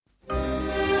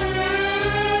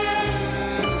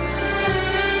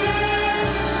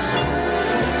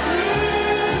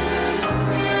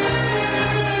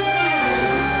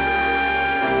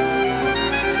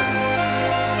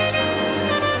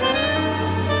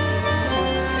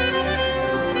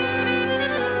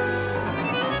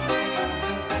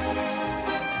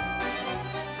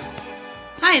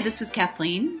Hi, this is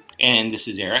Kathleen. And this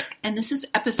is Eric. And this is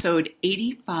episode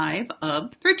 85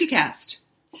 of ThriftyCast.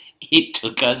 It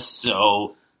took us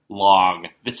so long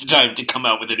this time to come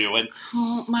out with a new one.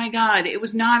 Oh my God, it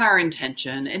was not our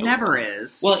intention. It never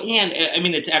is. Well, and I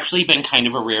mean, it's actually been kind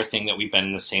of a rare thing that we've been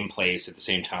in the same place at the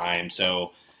same time.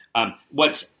 So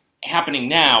what's happening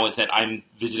now is that I'm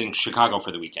visiting Chicago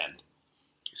for the weekend.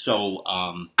 So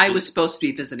I was supposed to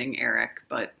be visiting Eric,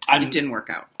 but it didn't work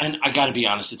out. And I got to be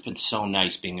honest, it's been so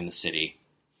nice being in the city.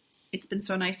 It's been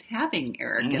so nice having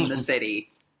Eric in the city.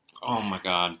 Oh my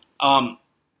God. I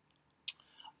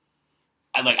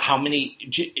like how many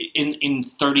in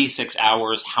 36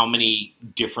 hours, how many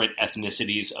different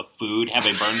ethnicities of food have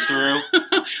I burned through?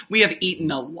 We have eaten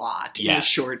a lot in a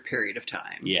short period of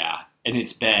time. Yeah. And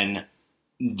it's been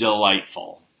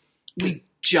delightful. We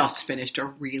just finished a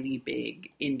really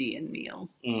big Indian meal.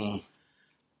 Mm.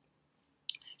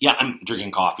 Yeah, I'm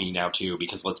drinking coffee now too,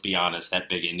 because let's be honest, that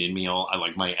big Indian meal,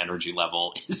 my energy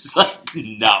level is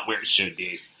not where it should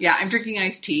be. Yeah, I'm drinking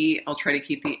iced tea. I'll try to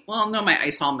keep my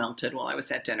ice all melted while I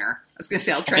was at dinner. I was going to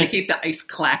say, I'll try to keep the ice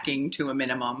clacking to a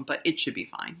minimum, but it should be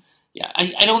fine. Yeah,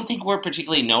 I don't think we're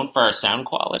particularly known for our sound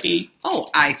quality. Oh,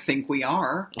 I think we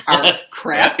are. Our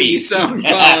crappy sound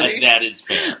quality. That is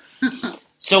fair.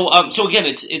 So again,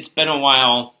 it's been a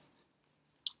while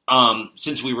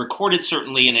since we recorded,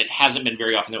 certainly, and it hasn't been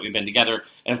very often that we've been together.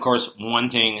 And, of course,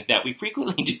 one thing that we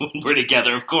frequently do when we're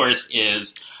together, of course,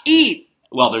 is... eat.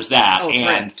 Well, there's that,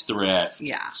 and thrift.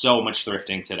 Yeah. So much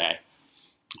thrifting today.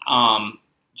 How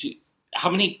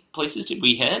many places did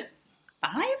we hit?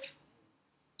 5?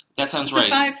 That sounds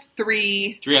right. 5,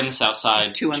 3. 3 on the south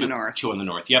side. 2 on the north. 2 on the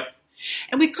north, yep.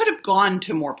 And we could have gone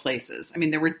to more places. I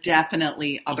mean, there were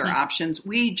definitely other options.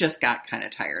 We just got kind of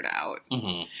tired out.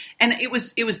 Mm-hmm. And it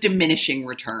was diminishing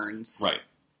returns. Right.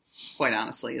 Quite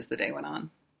honestly, as the day went on.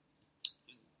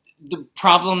 The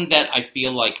problem that I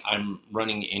feel like I'm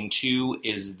running into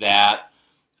is that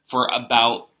for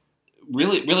about,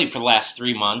 really for the last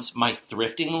 3 months, my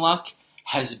thrifting luck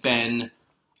has been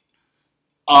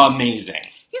amazing.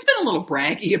 He's been a little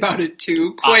braggy about it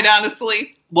too, quite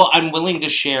honestly. Well, I'm willing to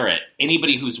share it.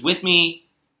 Anybody who's with me,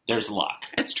 there's luck.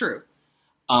 It's true.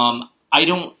 I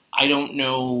don't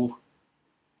know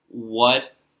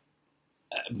what.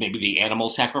 Maybe the animal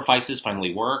sacrifices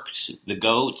finally worked. The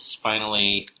goats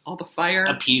finally all the fire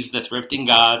appeased the thrifting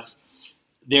gods.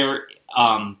 There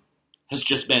has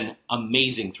just been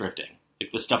amazing thrifting.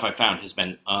 Like the stuff I found has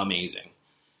been amazing.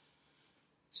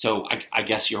 So I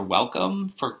guess you're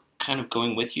welcome for kind of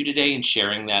going with you today and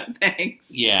sharing that.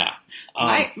 Thanks. Yeah.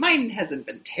 Mine hasn't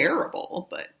been terrible,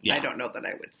 but I don't know that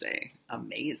I would say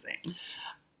amazing.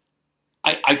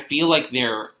 I feel like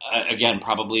there, again,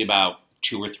 probably about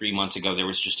 2 or 3 months ago, there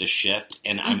was just a shift.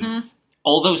 And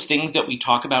all those things that we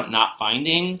talk about not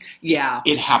finding,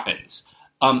 it happens.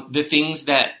 The things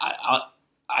that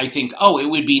I think, it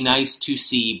would be nice to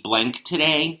see blank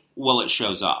today, well, it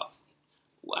shows up.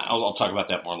 I'll talk about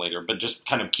that more later, but just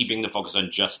kind of keeping the focus on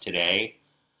just today.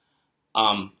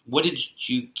 What did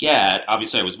you get?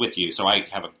 Obviously, I was with you, so I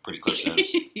have a pretty clear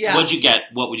sense. Yeah. What did you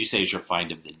get? What would you say is your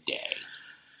find of the day?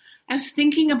 I was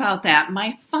thinking about that.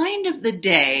 My find of the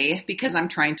day, because I'm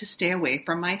trying to stay away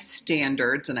from my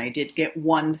standards, and I did get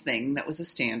one thing that was a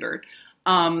standard.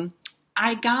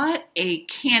 I got a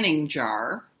canning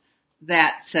jar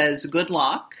that says good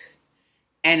luck.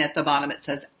 And at the bottom it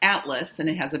says Atlas, and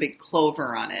it has a big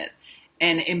clover on it.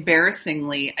 And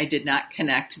embarrassingly, I did not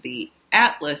connect the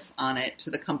Atlas on it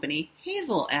to the company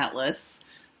Hazel Atlas.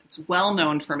 It's well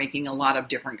known for making a lot of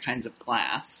different kinds of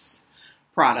glass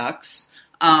products.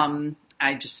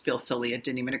 I just feel silly. It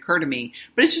didn't even occur to me.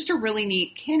 But it's just a really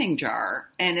neat canning jar,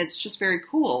 and it's just very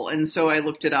cool. And so I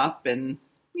looked it up, and,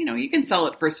 you can sell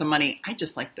it for some money. I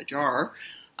just like the jar.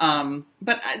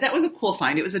 But that was a cool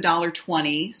find. It was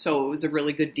 $1.20, so it was a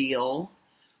really good deal.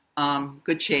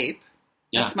 Good shape.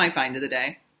 Yeah. That's my find of the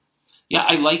day. Yeah,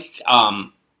 I like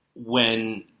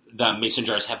when the mason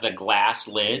jars have the glass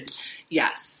lid.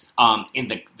 Yes.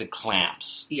 And the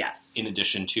clamps. Yes. In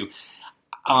addition to,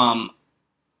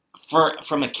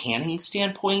 from a canning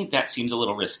standpoint, that seems a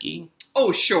little risky.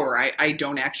 Oh, sure. I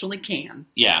don't actually can.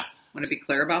 Yeah. I want to be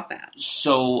clear about that.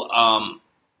 So,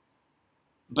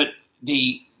 but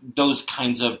those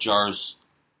kinds of jars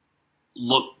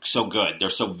look so good. They're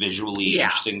so visually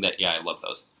interesting that, I love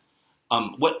those.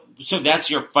 So that's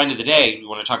your find of the day. You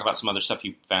want to talk about some other stuff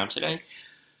you found today?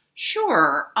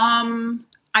 Sure.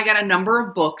 I got a number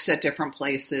of books at different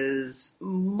places.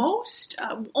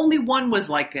 Only one was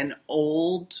like an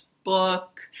old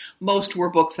book. Most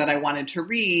were books that I wanted to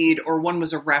read, or one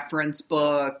was a reference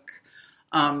book.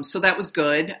 So that was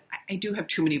good. I do have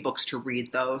too many books to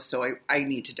read, though, so I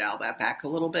need to dial that back a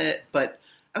little bit. But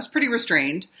I was pretty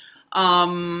restrained.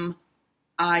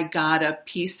 I got a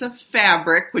piece of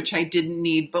fabric, which I didn't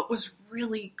need, but was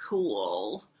really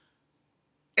cool.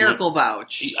 Eric will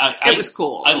vouch. It was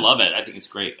cool. I love it. I think it's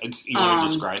great. You want to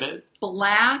describe it?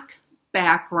 Black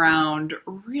background,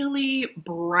 really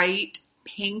bright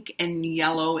pink and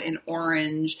yellow and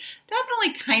orange.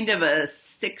 Definitely kind of a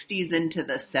 60s into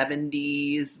the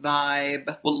 70s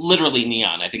vibe. Well, literally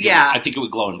neon. I think it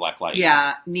would glow in black light.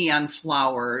 Yeah, neon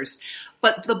flowers.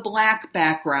 But the black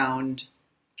background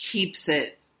keeps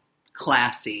it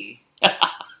classy.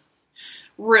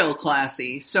 Real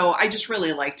classy. So I just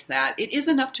really liked that. It is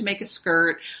enough to make a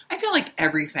skirt. I feel like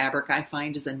every fabric I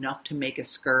find is enough to make a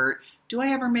skirt. Do I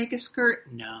ever make a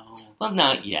skirt? No. Well,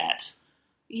 not yet.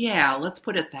 Yeah, let's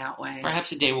put it that way.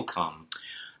 Perhaps a day will come.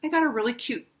 I got a really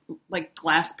cute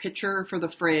glass pitcher for the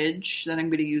fridge that I'm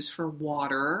going to use for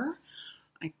water.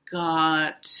 I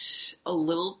got a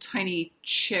little tiny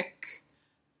chick.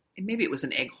 Maybe it was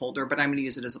an egg holder, but I'm going to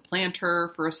use it as a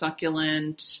planter for a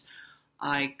succulent.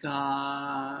 I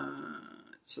got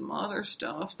some other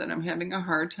stuff that I'm having a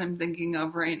hard time thinking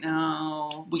of right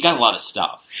now. We got a lot of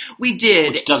stuff. We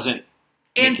did. Which doesn't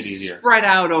make it easier. Spread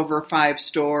out over 5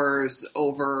 stores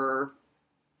over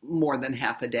more than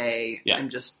half a day. Yeah.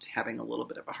 I'm just having a little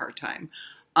bit of a hard time.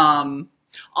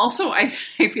 Also, I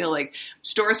feel like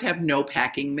stores have no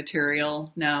packing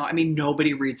material now. I mean,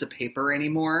 nobody reads a paper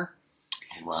anymore.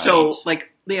 Right. So,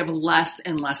 they have less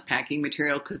and less packing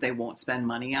material because they won't spend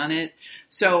money on it.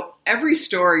 So, every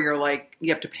store, you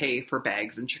have to pay for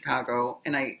bags in Chicago.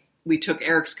 And we took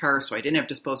Eric's car, so I didn't have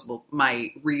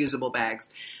my reusable bags.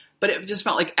 But it just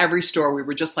felt like every store, we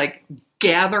were just,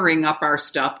 gathering up our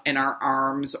stuff in our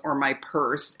arms or my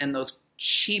purse and those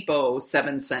cheapo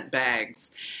 7-cent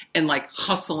bags and,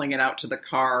 hustling it out to the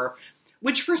car,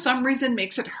 which for some reason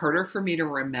makes it harder for me to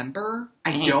remember.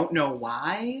 I don't know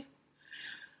why.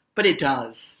 But it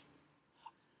does.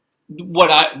 What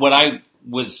I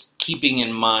was keeping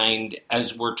in mind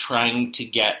as we're trying to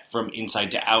get from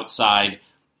inside to outside,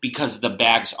 because the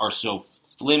bags are so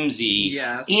flimsy.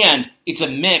 Yes. And it's a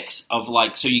mix of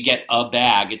so you get a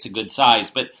bag, it's a good size,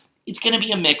 but it's going to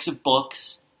be a mix of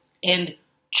books and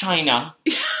china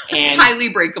and highly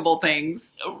breakable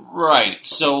things. Right.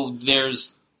 So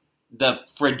there's the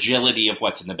fragility of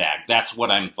what's in the bag. That's what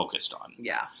I'm focused on.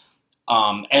 Yeah.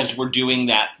 As we're doing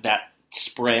that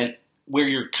sprint where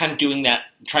you're kind of doing that,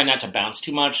 try not to bounce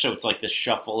too much. So it's like this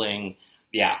shuffling.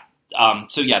 Yeah.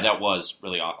 That was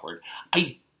really awkward.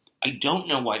 I don't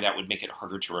know why that would make it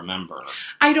harder to remember.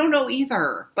 I don't know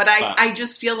either, but I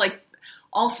just feel like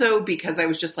also because I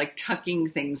was just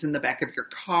tucking things in the back of your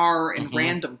car in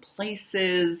random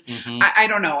places. Mm-hmm. I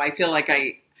don't know. I feel like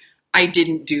I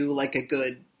didn't do a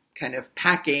good kind of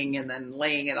packing and then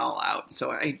laying it all out. So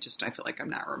I feel like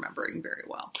I'm not remembering very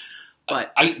well.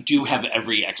 But I do have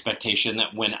every expectation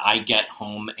that when I get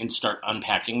home and start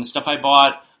unpacking the stuff I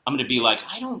bought, I'm going to be like,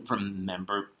 I don't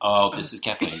remember. Oh, this is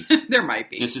Kathleen's. There might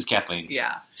be. This is Kathleen's.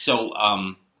 Yeah. So,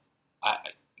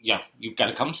 you've got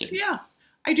to come soon. Yeah,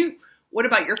 I do. What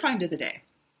about your find of the day?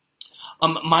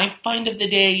 My find of the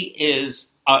day is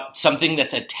something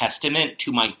that's a testament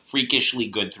to my freakishly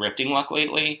good thrifting luck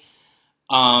lately.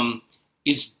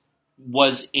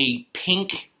 Was a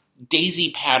pink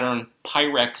daisy pattern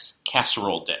Pyrex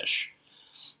casserole dish,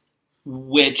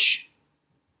 which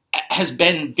has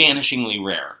been vanishingly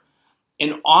rare.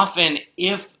 And often,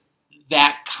 if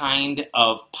that kind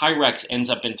of Pyrex ends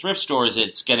up in thrift stores,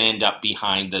 it's going to end up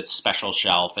behind the special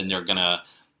shelf, and they're going to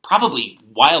probably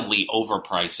wildly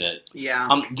overprice it. Yeah.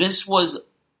 This was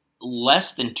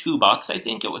less than $2, I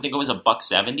think. I think it was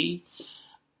 $1.70.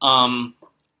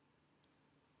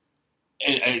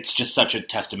 It's just such a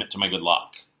testament to my good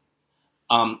luck.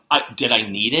 Did I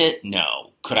need it?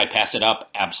 No. Could I pass it up?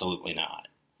 Absolutely not.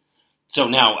 So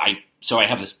now I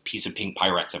have this piece of pink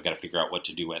Pyrex I've got to figure out what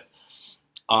to do with.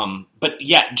 But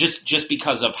yeah, just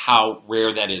because of how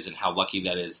rare that is and how lucky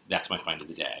that is, that's my find of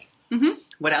the day. Mm-hmm.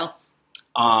 What else?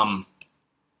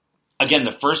 Again,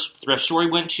 the first thrift store I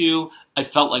went to, I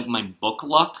felt like my book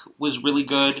luck was really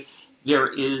good.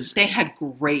 They had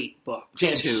great books, too.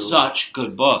 They had such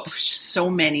good books. So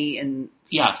many and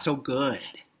so good.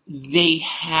 They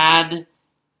had,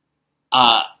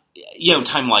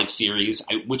 Time Life series,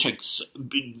 which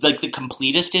the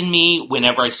completist in me,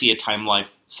 whenever I see a Time Life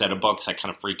set of books, I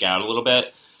kind of freak out a little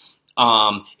bit.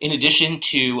 In addition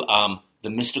to the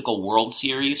Mystical World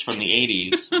series from the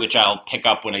 80s, which I'll pick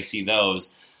up when I see those.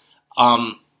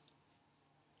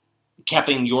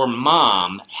 Kathleen, your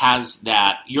mom has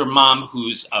that. Your mom,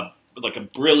 who's a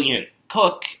brilliant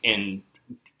cook and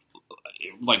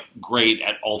like great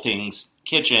at all things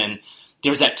kitchen.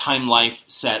 There's that Time Life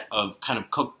set of kind of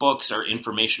cookbooks or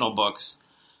informational books.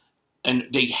 And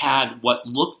they had what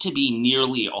looked to be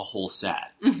nearly a whole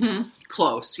set. Mm-hmm.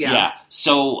 Close, yeah. Yeah.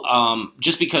 So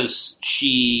just because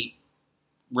she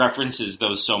references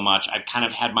those so much, I've kind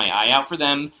of had my eye out for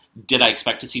them. Did I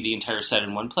expect to see the entire set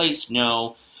in one place?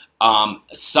 No.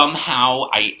 Somehow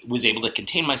I was able to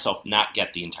contain myself, not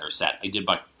get the entire set. I did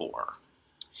buy 4.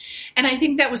 And I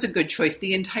think that was a good choice.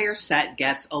 The entire set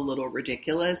gets a little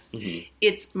ridiculous.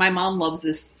 Mm-hmm. My mom loves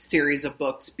this series of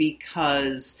books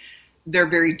because they're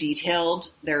very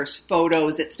detailed. There's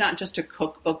photos. It's not just a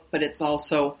cookbook, but it's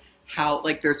also how,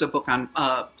 like, there's a book on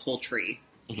poultry.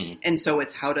 Mm-hmm. And so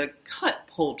it's how to cut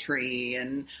poultry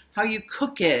and how you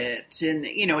cook it. And,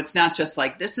 it's not just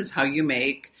like, this is how you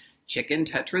make chicken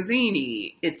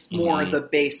tetrazzini. It's more the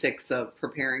basics of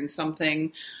preparing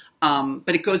something.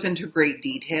 But it goes into great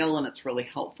detail and it's really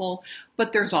helpful.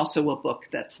 But there's also a book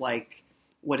that's like,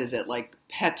 what is it? Like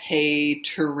pate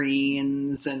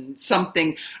terrines and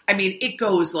something. I mean, it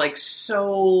goes like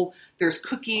so. There's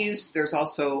cookies. There's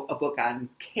also a book on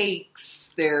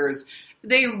cakes.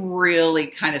 They really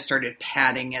kind of started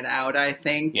padding it out, I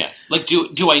think. Yeah. Like,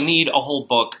 do I need a whole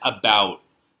book about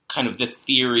kind of the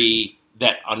theory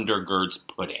that undergirds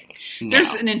pudding? No.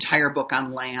 There's an entire book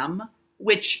on lamb,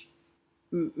 which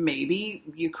maybe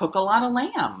you cook a lot of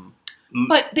lamb.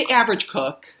 But the average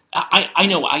cook... I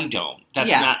know I don't.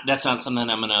 That's not something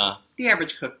I'm gonna... The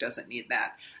average cook doesn't need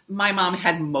that. My mom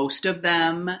had most of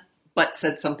them, but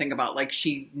said something about, like,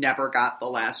 she never got the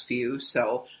last few,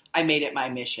 so I made it my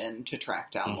mission to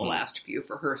track down the last few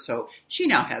for her, so she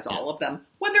now has all of them.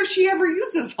 Whether she ever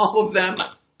uses all of them,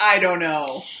 I don't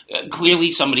know.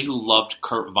 Clearly somebody who loved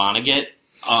Kurt Vonnegut.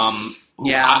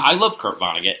 I love Kurt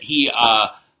Vonnegut. He,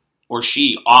 or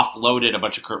she offloaded a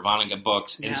bunch of Kurt Vonnegut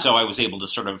books, and so I was able to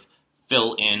sort of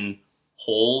fill in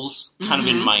holes kind of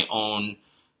in my own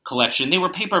collection. They were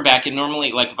paperback, and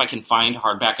normally, like, if I can find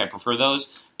hardback, I prefer those.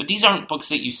 But these aren't books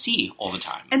that you see all the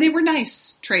time. And they were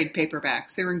nice trade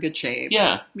paperbacks. They were in good shape.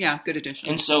 Yeah. Yeah, good edition.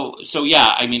 And so yeah,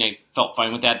 I mean, I felt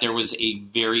fine with that. There was a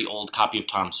very old copy of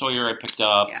Tom Sawyer I picked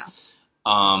up. Yeah.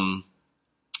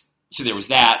 So there was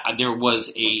that. There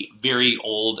was a very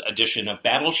old edition of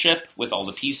Battleship with all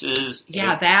the pieces.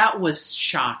 Yeah, that was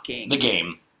shocking. The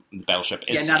game, Battleship.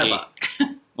 It's not a book.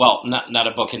 Well, not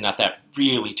a book, and not that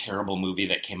really terrible movie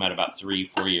that came out about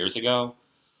 3-4 years ago.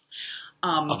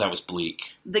 That was bleak.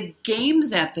 The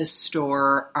games at this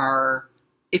store are,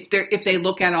 if they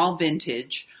look at all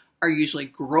vintage, are usually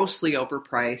grossly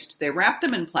overpriced. They wrap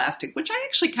them in plastic, which I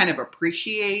actually kind of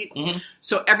appreciate. Mm-hmm.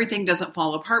 So everything doesn't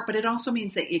fall apart, but it also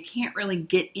means that you can't really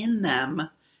get in them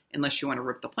unless you want to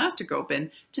rip the plastic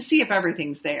open to see if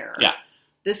everything's there. Yeah.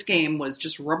 This game was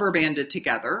just rubber banded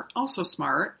together, also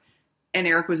smart. And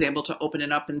Eric was able to open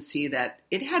it up and see that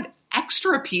it had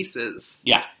extra pieces.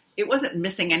 Yeah. It wasn't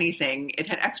missing anything. It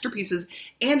had extra pieces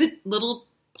and a little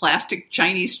plastic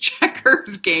Chinese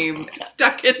checkers game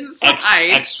stuck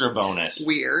inside. Extra bonus.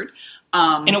 Weird.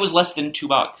 And it was less than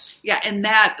 $2. Yeah, and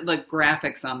the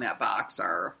graphics on that box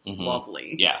are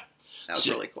lovely. Yeah. That was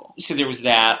really cool. So there was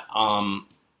that. I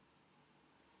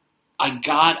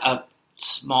got a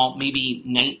small, maybe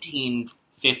 1950s,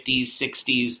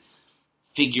 60s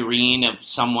figurine of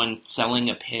someone selling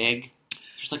a pig.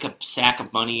 There's like a sack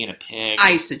of money and a pig.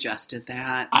 I suggested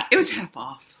that. It was half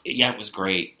off. Yeah, it was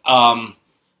great.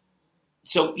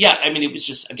 So, yeah, I mean, it was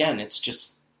just, again, it's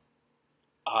just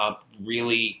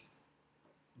really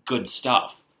good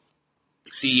stuff.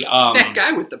 That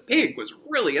guy with the pig was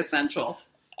really essential.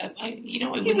 I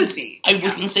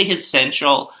wouldn't say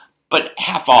essential, but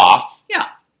half off. Yeah.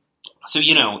 So,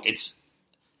 it's,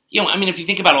 I mean, if you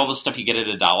think about all the stuff you get at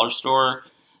a dollar store,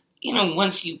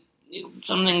 once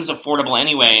something's affordable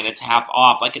anyway and it's half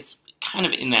off, like it's kind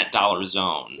of in that dollar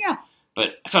zone. Yeah.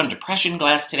 But I found depression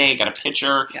glass today. I got a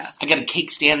pitcher. Yes. I got a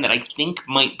cake stand that I think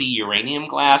might be uranium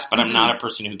glass, but I'm not a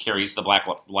person who carries the black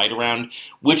light around,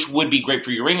 which would be great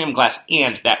for uranium glass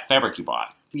and that fabric you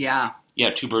bought. Yeah.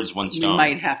 Yeah, 2 birds, 1 stone. You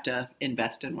might have to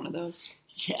invest in one of those.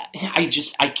 Yeah,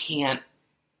 I can't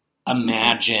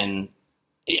imagine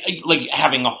like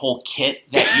having a whole kit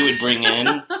that you would bring in.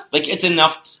 Like, it's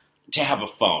enough to have a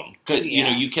phone. Because,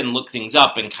 you can look things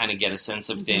up and kind of get a sense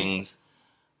of things.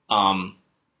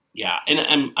 Yeah,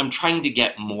 and I'm trying to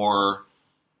get more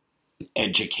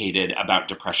educated about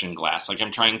depression glass. Like,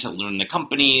 I'm trying to learn the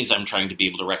companies. I'm trying to be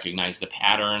able to recognize the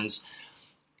patterns.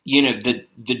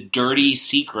 The dirty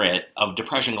secret of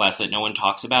depression glass that no one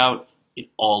talks about, it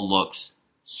all looks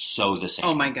so the same.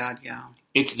 Oh, my God, yeah.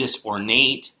 It's this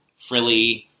ornate,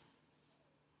 frilly,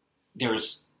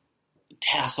 there's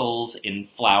tassels, in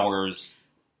flowers.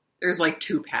 There's like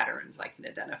 2 patterns I can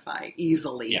identify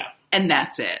easily. Yeah. And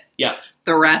that's it. Yeah.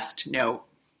 The rest, no.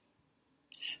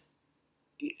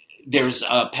 There's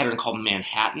a pattern called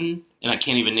Manhattan, and I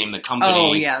can't even name the company.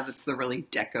 Oh, yeah, that's the really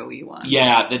deco-y one.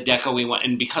 Yeah, the deco-y one.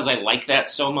 And because I like that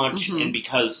so much, and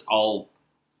because I'll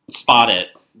spot it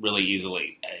really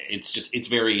easily, it's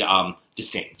very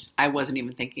distinct. I wasn't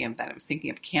even thinking of that. I was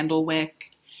thinking of Candlewick,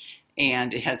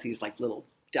 and it has these like little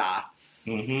dots.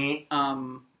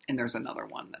 Mm-hmm. And there's another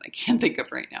one that I can't think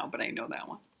of right now, but I know that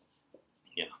one.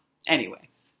 Yeah. Anyway.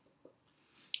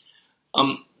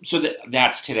 So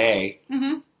that's today.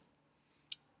 Mm-hmm.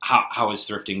 How has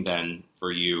thrifting been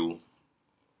for you?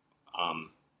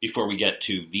 Before we get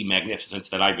to the magnificence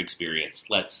that I've experienced,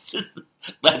 let's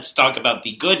talk about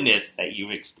the goodness that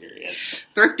you've experienced.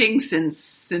 Thrifting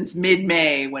since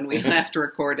mid-May, when we last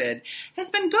recorded,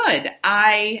 has been good.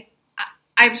 I've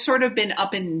sort of been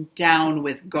up and down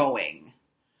with going.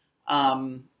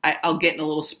 I'll get in a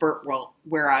little spurt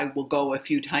where I will go a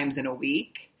few times in a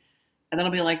week, and then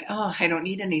I'll be like, oh, I don't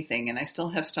need anything, and I still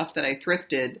have stuff that I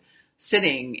thrifted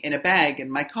sitting in a bag in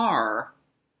my car.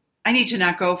 I need to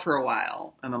not go for a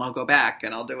while, and then I'll go back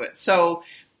and I'll do it. So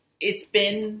it's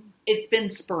been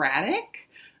sporadic.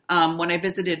 When I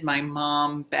visited my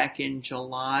mom back in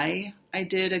July, I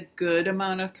did a good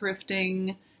amount of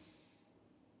thrifting,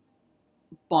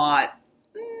 bought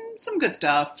some good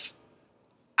stuff.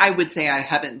 I would say I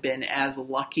haven't been as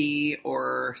lucky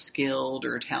or skilled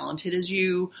or talented as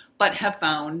you, but have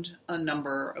found a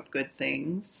number of good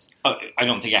things. I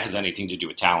don't think it has anything to do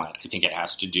with talent. I think it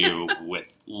has to do with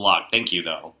luck. Thank you,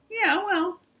 though. Yeah,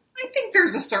 well, I think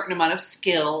there's a certain amount of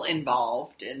skill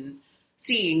involved in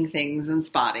seeing things and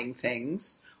spotting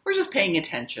things, or just paying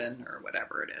attention, or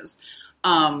whatever it is.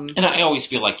 And I always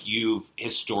feel like you've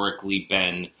historically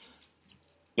been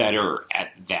better at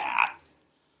that.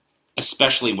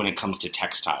 Especially when it comes to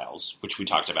textiles, which we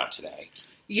talked about today.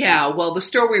 Yeah, well, the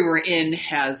store we were in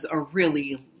has a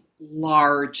really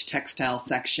large textile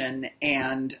section,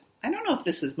 and I don't know if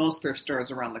this is most thrift stores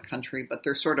around the country, but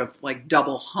they're sort of like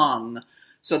double hung.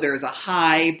 So there's a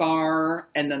high bar,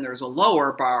 and then there's a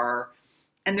lower bar,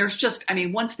 and there's just, I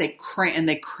mean, once they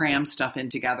cram stuff in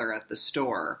together at the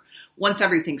store, once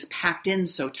everything's packed in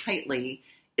so tightly,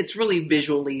 it's really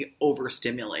visually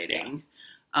overstimulating. Yeah.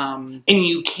 And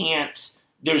you can't,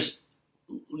 there's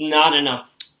not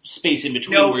enough space in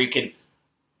between where you can,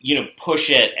 push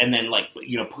it and then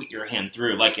put your hand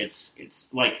through. Like it's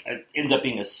like, it ends up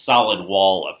being a solid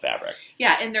wall of fabric.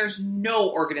 Yeah. And there's no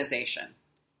organization.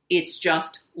 It's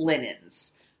just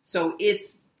linens. So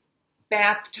it's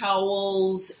bath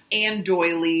towels and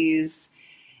doilies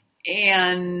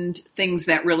and things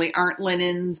that really aren't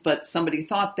linens, but somebody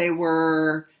thought they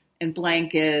were. And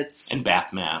blankets. And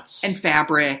bath mats. And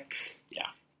fabric. Yeah.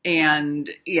 And,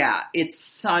 yeah, it's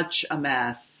such a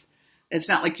mess. It's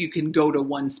not like you can go to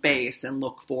one space and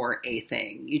look for a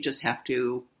thing. You just have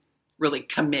to really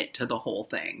commit to the whole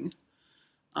thing.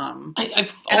 I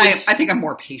think I'm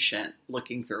more patient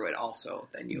looking through it also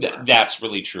than you are. That's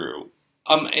really true.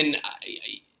 And,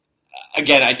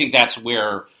 again, I think that's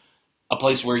where a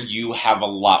place where you have a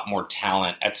lot more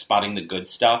talent at spotting the good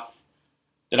stuff.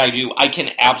 That I do, I can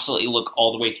absolutely look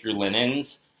all the way through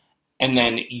linens, and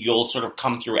then you'll sort of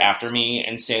come through after me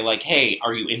and say, like, hey,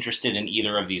 are you interested in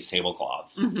either of these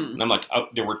tablecloths? Mm-hmm. And I'm like, oh,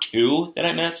 there were 2 that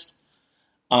I missed.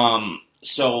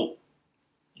 So,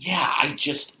 yeah,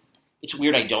 it's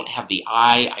weird. I don't have the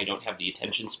eye. I don't have the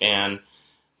attention span.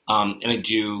 And I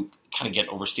do kind of get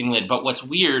overstimulated. But what's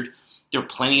weird, there are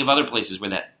plenty of other places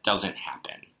where that doesn't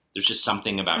happen. There's just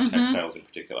something about textiles in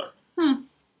particular.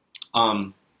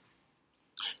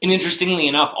 And interestingly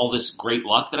enough, all this great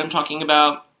luck that I'm talking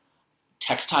about,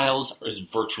 textiles is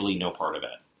virtually no part of it.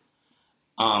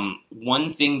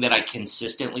 One thing that I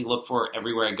consistently look for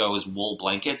everywhere I go is wool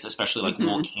blankets, especially like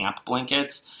wool camp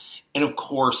blankets. And of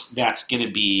course, that's going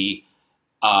to be,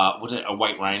 a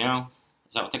white rhino?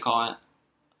 Is that what they call it?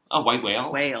 A white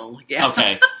whale? Whale, yeah.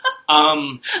 Okay.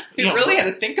 You really had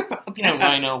to think about that.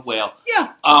 Rhino, whale.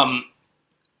 Yeah.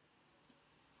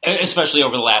 Especially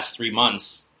over the last 3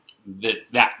 months.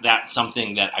 That's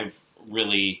something that I've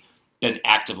really been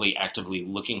actively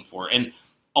looking for. And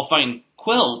I'll find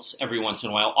quilts every once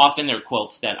in a while. Often they're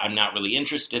quilts that I'm not really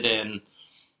interested in,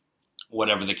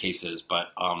 whatever the case is, but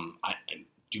I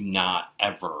do not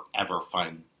ever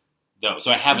find those.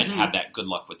 So I haven't had that good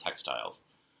luck with textiles.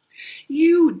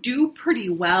 You do pretty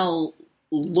well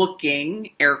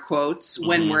looking, air quotes,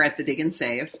 when we're at the dig and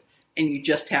save. And you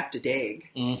just have to dig.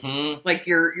 Mm-hmm. Like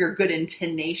you're good and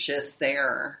tenacious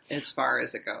there as far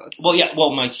as it goes. Well, yeah. Well,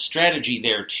 my strategy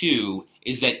there too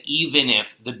is that even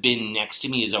if the bin next to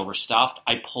me is overstuffed,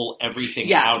 I pull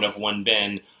everything out of one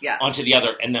bin onto the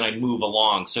other, and then I move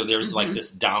along. So there's like this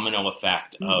domino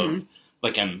effect of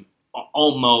like I'm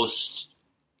almost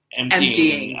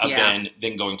emptying a bin,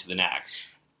 then going to the next.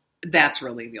 That's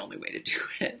really the only way to do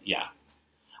it. Yeah.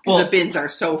 Because the bins are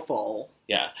so full.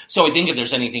 Yeah. So I think if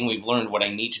there's anything we've learned, what I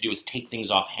need to do is take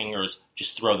things off hangers,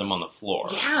 just throw them on the floor.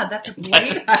 Yeah, that's a great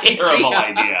idea. Terrible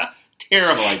idea.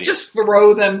 Terrible idea. Just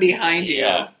throw them behind you.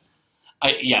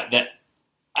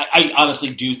 I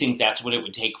honestly do think that's what it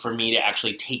would take for me to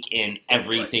actually take in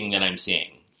everything that I'm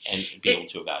seeing and be able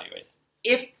to evaluate.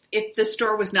 If the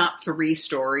store was not 3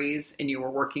 stories and you were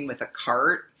working with a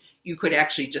cart, you could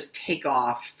actually just take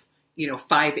off,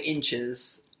 5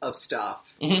 inches of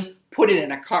stuff, put it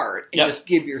in a cart, and just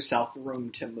give yourself room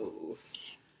to move.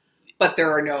 But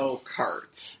there are no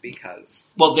carts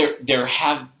because... Well, there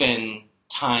have been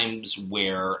times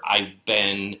where I've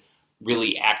been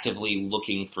really actively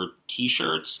looking for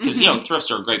T-shirts. Because, thrifts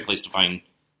are a great place to find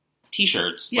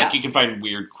T-shirts. Yeah. Like, you can find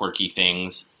weird, quirky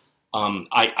things.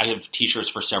 I have T-shirts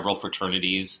for several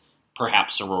fraternities,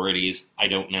 perhaps sororities. I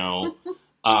don't know.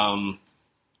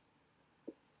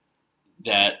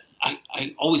 That...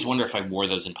 I always wonder if I wore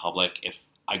those in public, if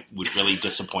I would really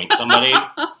disappoint somebody.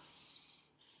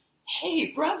 Hey,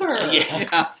 brother!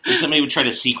 Yeah. If somebody would try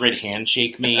to secret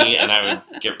handshake me, and I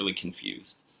would get really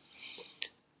confused.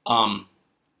 I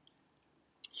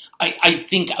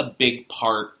think a big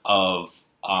part of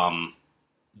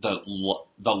the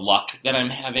luck that I'm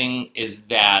having is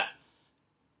that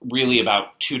really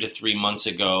about 2 to 3 months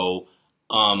ago,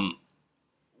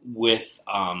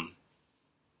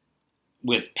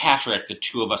 with Patrick, the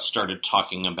two of us started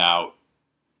talking about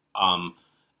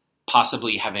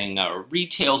possibly having a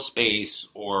retail space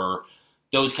or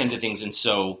those kinds of things. And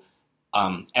so,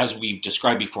 as we've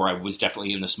described before, I was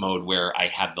definitely in this mode where I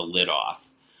had the lid off.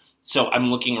 So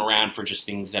I'm looking around for just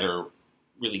things that are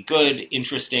really good,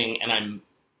 interesting, and I'm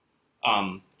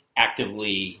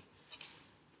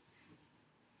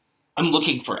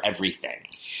looking for everything.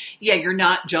 Yeah, you're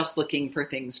not just looking for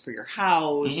things for your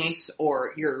house,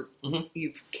 or you're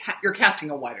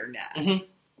casting a wider net.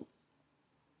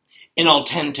 And I'll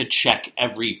tend to check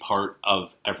every part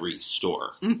of every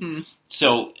store.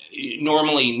 So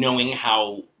normally, knowing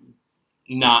how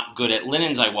not good at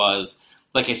linens I was,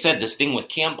 like I said, this thing with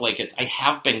camp blankets, I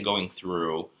have been going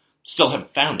through, still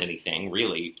haven't found anything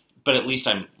really, but at least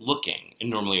I'm looking, and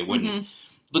normally I wouldn't.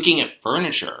 Looking at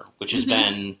furniture, which has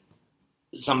been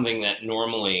something that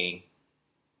normally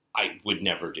I would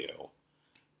never do.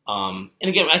 And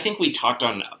again, I think we talked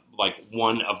on like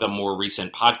one of the more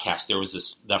recent podcasts, there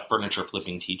was that furniture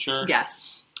flipping teacher.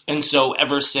 Yes. And so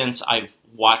ever since I've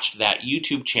watched that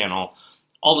YouTube channel,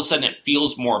 all of a sudden it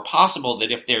feels more possible that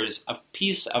if there's a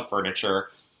piece of furniture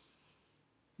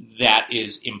that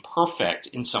is imperfect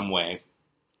in some way,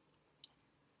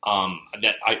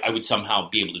 that I would somehow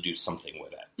be able to do something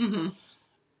with it.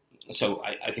 So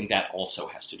I think that also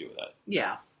has to do with it.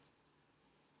 Yeah.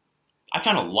 I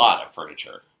found a lot of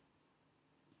furniture.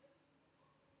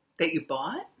 That you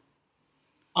bought?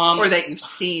 Or that you've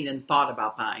seen and thought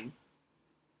about buying?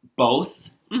 Both.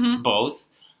 Both.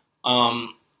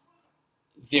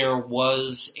 There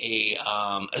was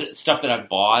stuff that I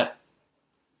bought.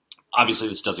 Obviously,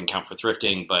 this doesn't count for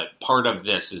thrifting, but part of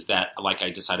this is that, like, I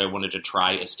decided I wanted to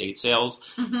try estate sales.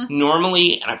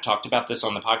 Normally, and I've talked about this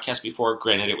on the podcast before,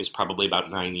 granted it was probably about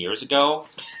 9 years ago,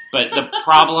 but the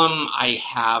problem I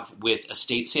have with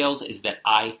estate sales is that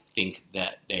I think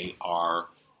that they are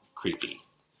creepy.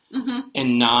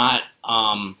 And not,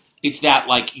 it's that,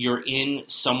 like, you're in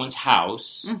someone's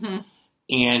house,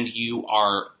 and you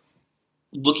are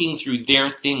looking through their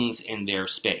things in their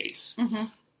space.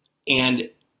 And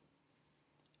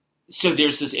so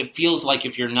there's this, it feels like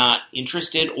if you're not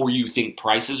interested or you think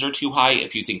prices are too high,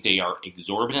 if you think they are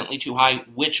exorbitantly too high,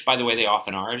 which, by the way, they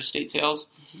often are at estate sales,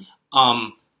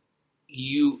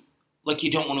 you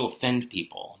don't want to offend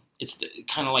people. It's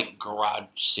kind of like garage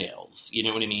sales. You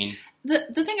know what I mean?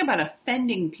 The thing about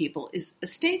offending people is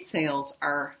estate sales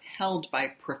are held by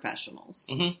professionals.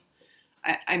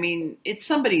 I mean, it's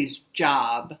somebody's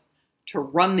job to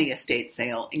run the estate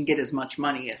sale and get as much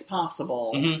money as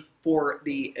possible for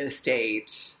the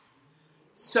estate.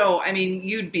 So, I mean,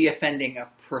 you'd be offending a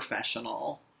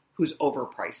professional who's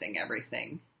overpricing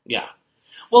everything. Yeah.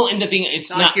 Well, and the thing,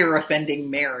 it's not like you're offending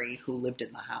Mary who lived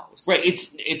in the house. Right.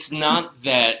 It's not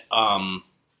that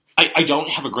I don't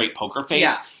have a great poker face.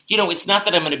 Yeah. It's not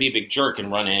that I'm going to be a big jerk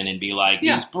and run in and be like,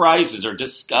 these prices are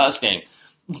disgusting.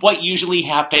 What usually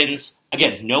happens,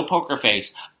 again, no poker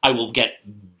face, I will get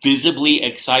visibly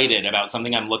excited about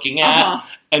something I'm looking at,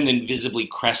 and then visibly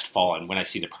crestfallen when I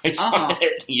see the price on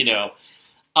it, you know.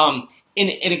 And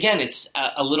again, it's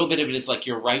a little bit of it is like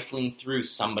you're rifling through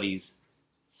somebody's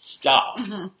stuff,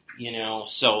 you know.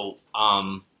 So,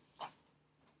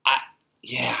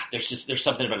 there's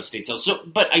something about estate sales. So,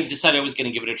 but I decided I was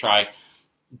going to give it a try.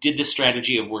 Did the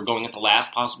strategy of we're going at the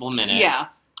last possible minute. Yeah.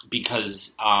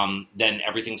 Because then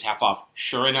everything's half off.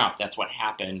 Sure enough, that's what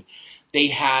happened. They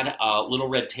had a little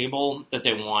red table that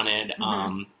they wanted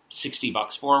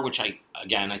 $60 for, which I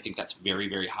think that's very,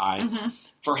 very high.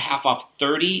 For half off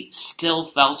 30,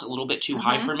 still felt a little bit too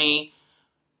high for me.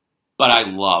 But I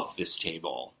love this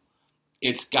table.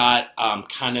 It's got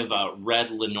kind of a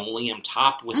red linoleum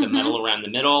top with the metal around the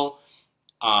middle,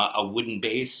 a wooden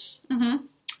base.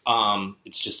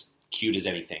 It's just cute as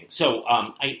anything. So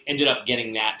I ended up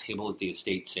getting that table at the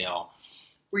estate sale.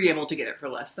 Were you able to get it for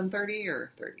less than 30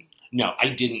 or 30? No, I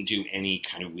didn't do any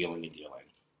kind of wheeling and dealing.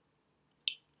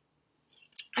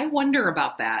 I wonder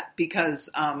about that because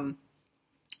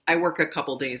I work a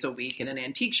couple days a week in an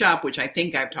antique shop, which I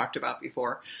think I've talked about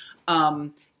before.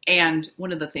 And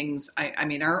one of the things,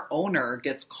 our owner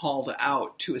gets called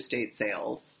out to estate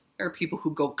sales. There are people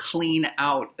who go clean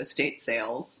out estate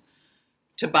sales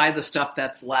to buy the stuff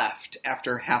that's left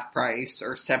after half price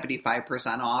or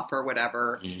 75% off or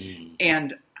whatever.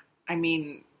 And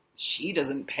she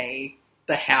doesn't pay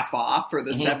the half off or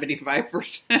the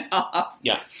 75% off.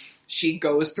 Yeah. She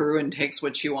goes through and takes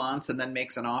what she wants and then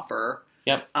makes an offer.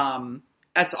 Yep.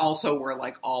 That's also where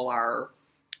like all our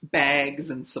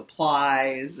bags and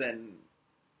supplies and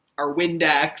our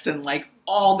Windex and like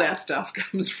all that stuff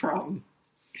comes from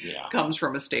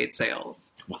estate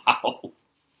sales. Wow.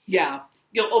 Yeah.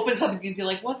 You'll open something and be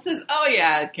like, what's this? Oh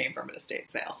yeah, it came from an estate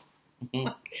sale.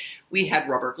 We had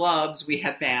rubber gloves, we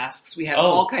had masks, we had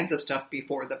all kinds of stuff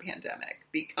before the pandemic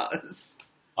because...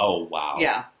 Oh, wow.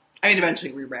 Yeah.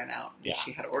 Eventually we ran out and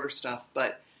she had to order stuff,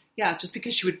 but yeah, just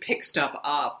because she would pick stuff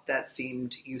up that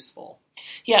seemed useful.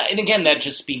 Yeah, and again, that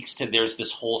just speaks to there's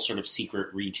this whole sort of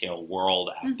secret retail world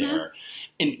out there.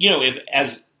 And,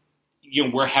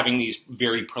 we're having these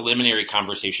very preliminary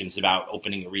conversations about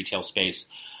opening a retail space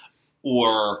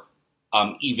or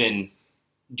even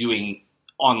doing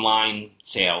online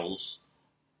sales,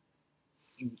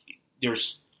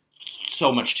 there's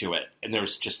so much to it. And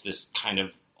there's just this kind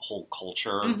of whole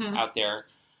culture out there.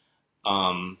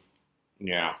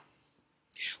 Yeah.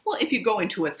 Well, if you go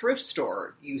into a thrift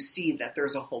store, you see that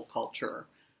there's a whole culture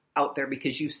out there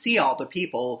because you see all the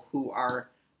people who are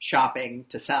shopping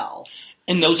to sell.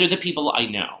 And those are the people I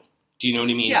know. Do you know what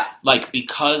I mean? Yeah. Like,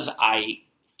 because I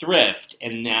thrift,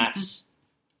 and that's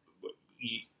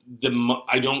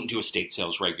I don't do estate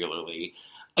sales regularly.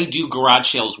 I do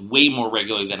garage sales way more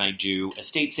regularly than I do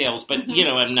estate sales, but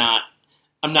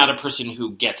I'm not a person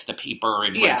who gets the paper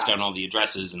and writes down all the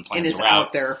addresses and plans and is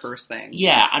out there first thing.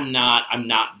 Yeah, I'm not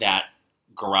that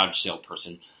garage sale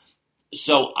person.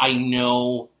 So I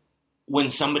know when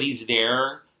somebody's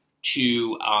there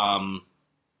to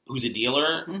who's a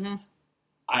dealer,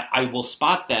 I will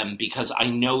spot them because I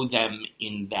know them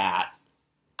in that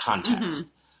context.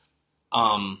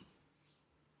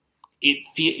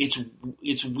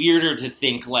 It's weirder to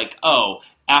think like, oh,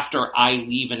 after I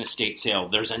leave an estate sale,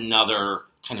 there's another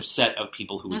kind of set of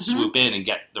people who would swoop in and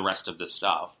get the rest of the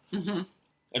stuff.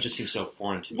 That just seems so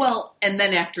foreign to me. Well, and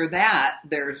then after that,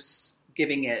 there's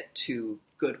giving it to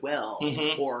Goodwill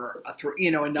or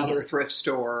another thrift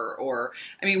store, or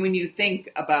when you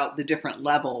think about the different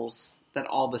levels that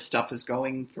all the stuff is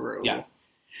going through,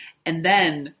 and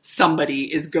then somebody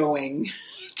is going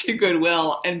to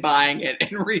Goodwill and buying it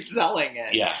and reselling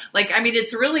it. Yeah,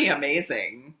 it's really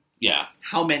amazing. Yeah.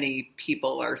 How many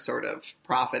people are sort of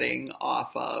profiting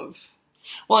off of...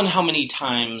 Well, and how many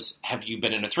times have you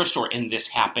been in a thrift store, and this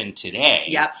happened today?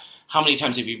 Yep. How many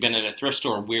times have you been in a thrift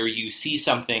store where you see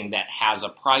something that has a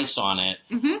price on it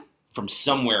from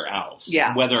somewhere else?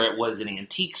 Yeah. Whether it was an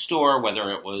antique store,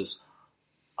 whether it was...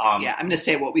 I'm going to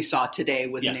say what we saw today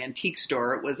was an antique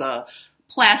store. It was a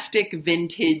plastic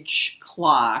vintage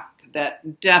clock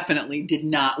that definitely did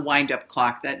not, wind-up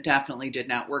clock, that definitely did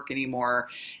not work anymore.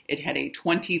 It had a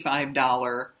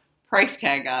 $25 price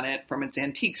tag on it from its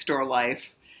antique store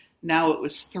life. Now it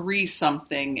was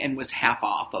 $3-something and was half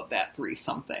off of that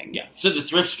 $3-something. Yeah, so the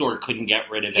thrift store couldn't get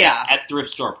rid of it at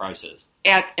thrift store prices.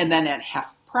 And then at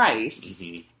half price,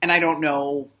 and I don't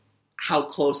know how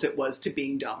close it was to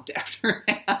being dumped after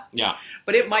that. Yeah.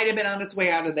 But it might have been on its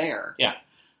way out of there. Yeah.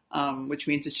 Which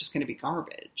means it's just going to be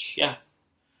garbage. Yeah.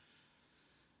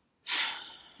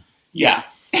 Yeah.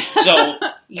 So,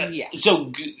 yeah.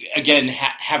 Again,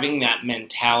 having that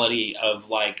mentality of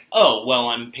like, oh, well,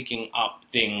 I'm picking up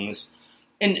things,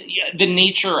 and the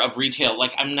nature of retail.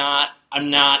 Like, I'm not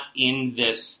in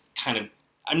this kind of.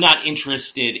 I'm not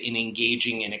interested in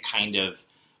engaging in a kind of.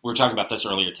 We were talking about this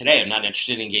earlier today. I'm not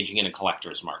interested in engaging in a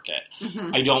collector's market.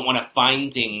 Mm-hmm. I don't want to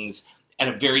find things at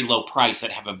a very low price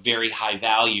that have a very high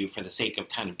value for the sake of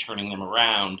kind of turning them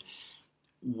around.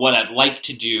 What I'd like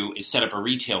to do is set up a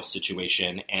retail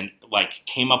situation, and like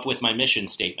came up with my mission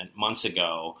statement months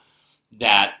ago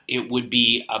that it would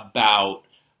be about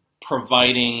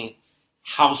providing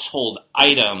household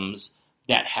items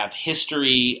that have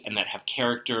history and that have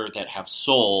character, that have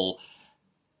soul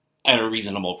at a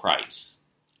reasonable price.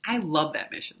 I love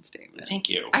that mission statement. Thank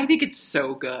you. I think it's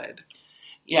so good.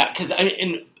 Yeah, because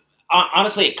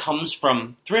honestly, it comes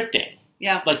from thrifting.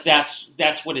 Yeah, like that's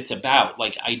what it's about.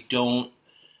 Like I don't,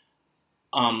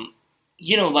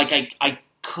 like I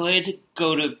could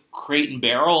go to Crate and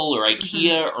Barrel or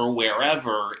IKEA or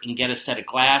wherever and get a set of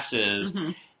glasses,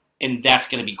 and that's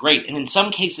going to be great. And in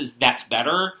some cases, that's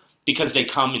better because they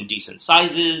come in decent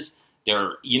sizes.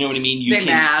 They're, you know what I mean? They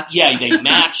match. Yeah, they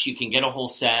match. You can get a whole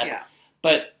set. Yeah.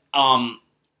 But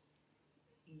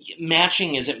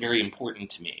matching isn't very important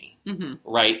to me,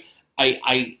 right?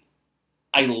 I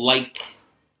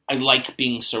like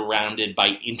being surrounded by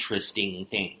interesting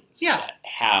things that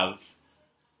have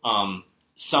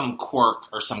some quirk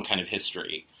or some kind of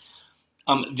history.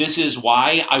 This is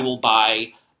why I will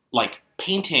buy like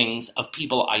paintings of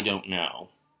people I don't know.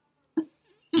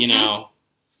 You know,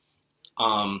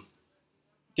 I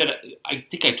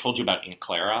think I told you about Aunt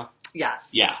Clara?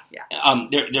 Yes. Yeah.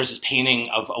 There's this painting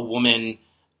of a woman.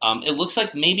 It looks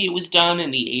like maybe it was done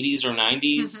in the 80s or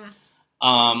 90s.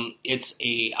 It's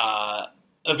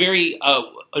a very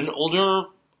an older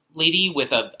lady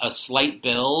with a slight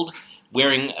build,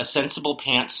 wearing a sensible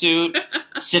pantsuit,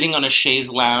 sitting on a chaise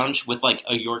lounge with like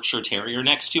a Yorkshire Terrier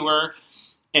next to her,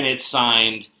 and it's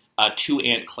signed to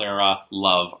Aunt Clara,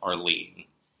 love Arlene.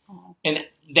 Oh. And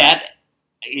that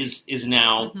is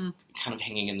now kind of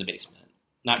hanging in the basement.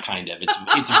 Not kind of. It's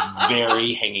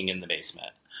very hanging in the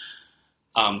basement.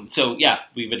 So yeah,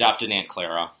 we've adopted Aunt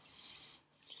Clara.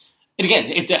 And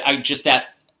again,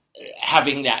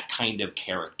 having that kind of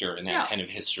character and that kind of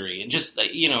history, and just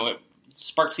it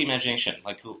sparks the imagination.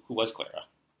 Like who was Clara?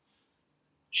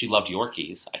 She loved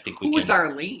Yorkies. I think who was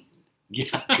Arlene?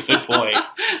 Yeah, good point.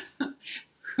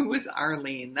 Who was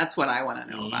Arlene? That's what I want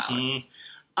to know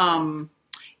about.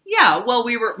 Yeah, well,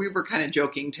 we were kind of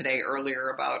joking today earlier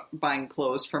about buying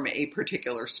clothes from a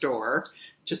particular store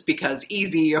just because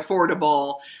easy,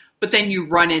 affordable, but then you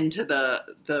run into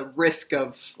the risk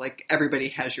of like everybody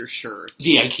has your shirt.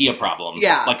 The IKEA problem.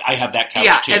 Yeah. Like I have that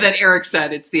couch too. And then Eric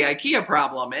said it's the IKEA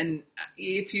problem. And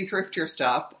if you thrift your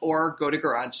stuff or go to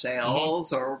garage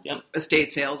sales or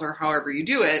estate sales or however you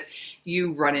do it,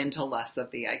 you run into less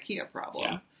of the IKEA problem.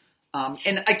 Yeah.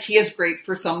 And IKEA is great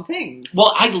for some things.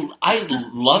 Well, I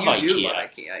love IKEA. You do love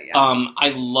IKEA, yeah. I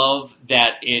love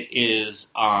that it is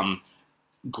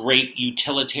great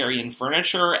utilitarian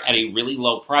furniture at a really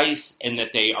low price, and that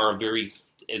they are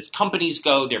as companies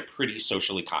go, they're pretty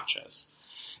socially conscious.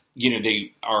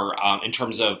 They are, in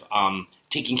terms of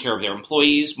taking care of their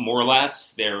employees, more or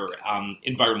less, their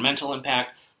environmental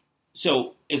impact.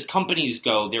 So as companies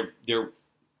go, they're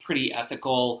pretty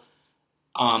ethical.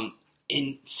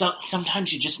 And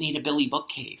sometimes you just need a Billy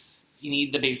bookcase. You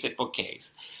need the basic bookcase.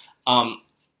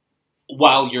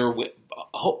 While you're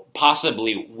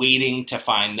possibly waiting to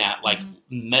find that like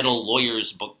metal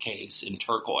lawyer's bookcase in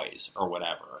turquoise or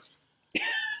whatever.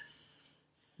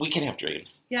 We can have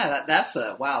dreams. Yeah, that's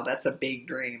a big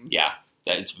dream. Yeah,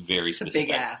 it's very specific.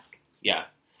 It's a big ask. Yeah.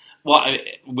 Well,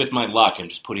 with my luck, I'm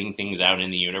just putting things out in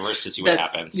the universe to see what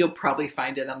happens. You'll probably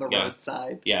find it on the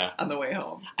roadside. Yeah. On the way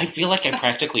home. I feel like I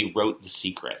practically wrote The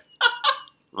Secret.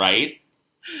 Right?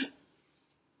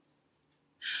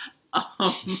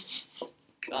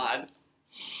 God.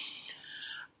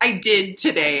 I did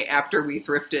today after we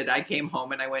thrifted. I came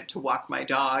home and I went to walk my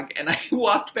dog, and I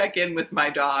walked back in with my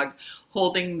dog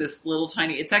holding this little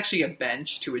tiny, it's actually a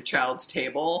bench to a child's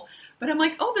table, but I'm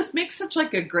like, oh, this makes such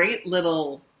like a great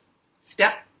little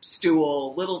step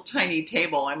stool, little tiny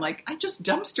table. I'm like, I just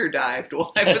dumpster dived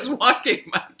while I was walking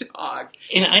my dog.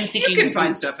 And I'm thinking, you can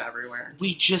find stuff everywhere.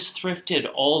 We just thrifted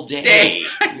all day.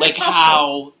 Like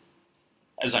how,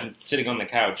 as I'm sitting on the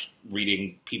couch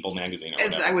reading People magazine or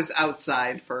whatever. I was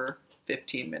outside for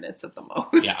 15 minutes at the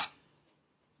most. Yeah.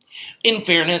 In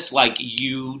fairness, like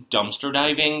you dumpster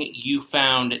diving, you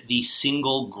found the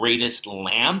single greatest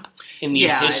lamp in the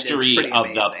history of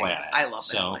the planet. I love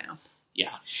that lamp.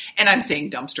 Yeah. And I'm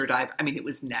saying dumpster dive. I mean, it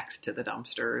was next to the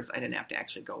dumpsters. I didn't have to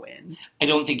actually go in. I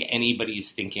don't think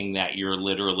anybody's thinking that you're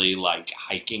literally like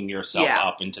hiking yourself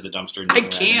up into the dumpster. And I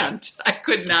can't. I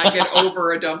could not get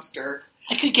over a dumpster.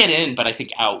 I could get in, but I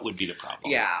think out would be the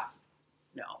problem. Yeah.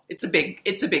 No, it's a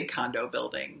big condo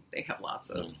building. They have lots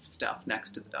of stuff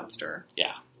next to the dumpster.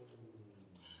 Yeah.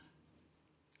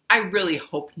 I really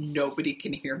hope nobody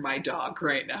can hear my dog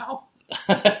right now.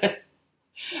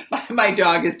 My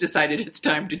dog has decided it's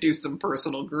time to do some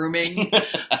personal grooming.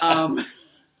 And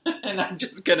I'm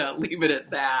just going to leave it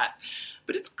at that.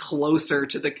 But it's closer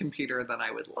to the computer than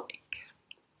I would like.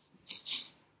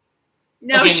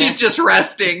 Now she's just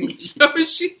resting, so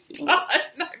she's done.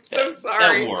 I'm so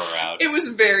sorry. That wore her out. It was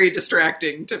very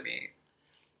distracting to me.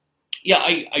 Yeah,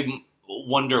 I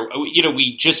wonder,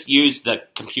 we just use the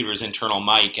computer's internal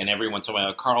mic, and every once in a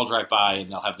while Carl will drive by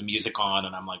and they'll have the music on,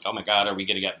 and I'm like, oh my God, are we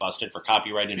going to get busted for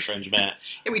copyright infringement?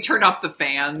 And we turn up the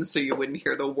fan so you wouldn't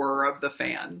hear the whir of the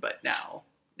fan, but now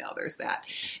there's that.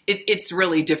 It's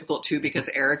really difficult too because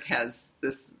Eric has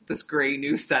this gray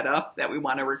new setup that we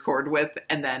want to record with,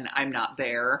 and then I'm not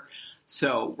there.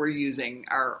 So we're using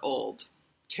our old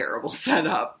terrible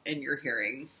setup, and you're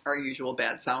hearing our usual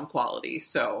bad sound quality.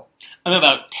 So I'm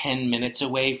about 10 minutes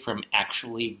away from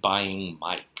actually buying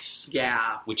mics.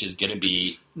 Yeah. Which is going to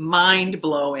be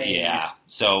mind-blowing. Yeah.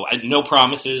 So no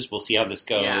promises. We'll see how this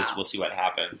goes. Yeah. We'll see what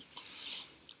happens.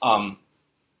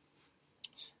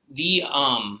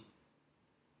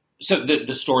 So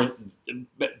the store,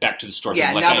 back to the store.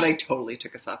 Yeah, thing. Now that I totally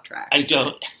took us off track.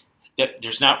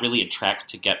 There's not really a track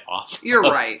to get off. You're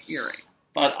right.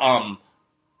 But,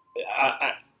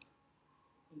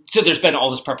 so there's been all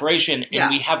this preparation,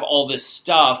 and we have all this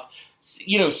stuff,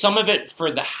 some of it for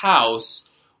the house,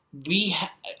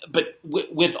 but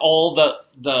with all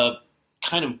the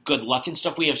kind of good luck and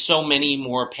stuff, we have so many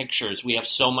more pictures. We have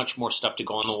so much more stuff to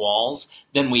go on the walls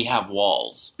than we have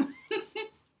walls.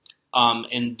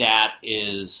 And that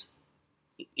is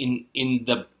in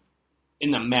the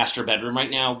master bedroom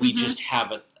right now. We just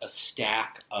have a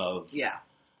stack of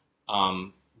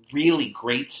really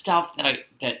great stuff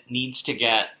that needs to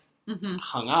get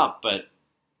hung up. But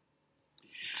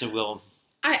so we'll.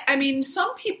 I mean,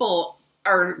 some people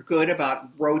are good about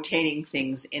rotating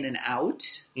things in and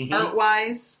out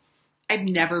art-wise. I've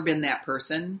never been that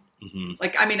person.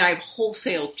 I've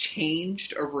wholesale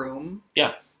changed a room.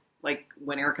 Yeah. Like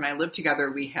when Eric and I lived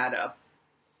together, we had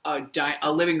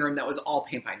a living room that was all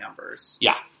paint by numbers.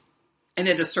 Yeah. And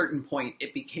at a certain point,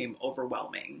 it became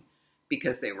overwhelming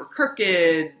because they were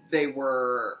crooked.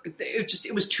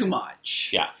 It was too much.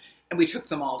 Yeah. And we took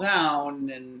them all down,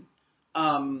 and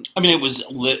it was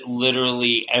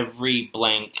literally every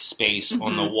blank space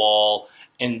on the wall,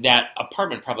 and that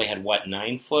apartment probably had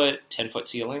 9-foot, 10-foot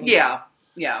ceiling. Yeah.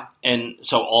 And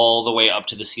so all the way up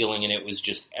to the ceiling, and it was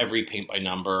just every paint by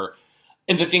number.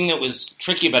 And the thing that was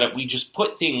tricky about it, we just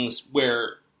put things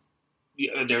where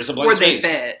there's a blank space. Where they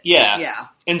fit. Yeah.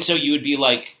 And so you would be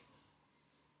like,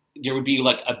 there would be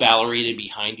like a ballerina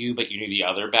behind you, but you knew the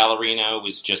other ballerina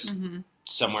was just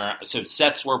somewhere. So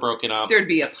sets were broken up. There'd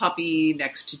be a puppy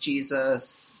next to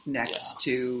Jesus, next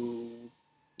to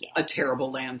a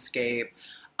terrible landscape.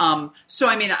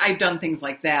 I've done things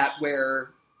like that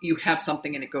where you have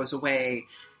something and it goes away,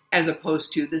 as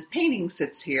opposed to this painting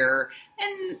sits here,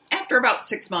 and after about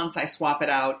 6 months, I swap it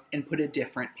out and put a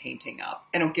different painting up.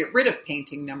 I don't get rid of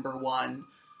painting number 1,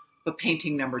 but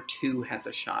painting number 2 has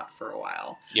a shot for a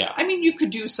while. Yeah. I mean, you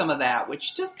could do some of that,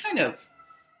 which just kind of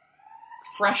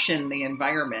freshen the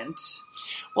environment.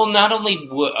 Well, not only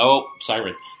would... Oh,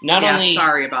 siren.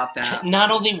 Sorry about that.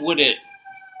 Not only would it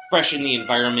freshen the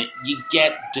environment, you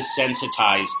get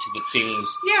desensitized to the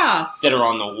things that are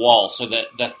on the wall. So that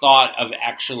the thought of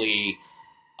actually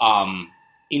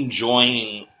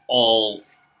enjoying all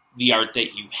the art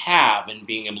that you have and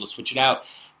being able to switch it out.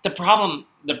 The problem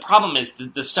is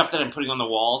the stuff that I'm putting on the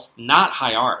walls, not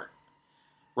high art,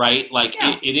 right? Like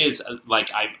it is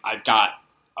like I've got,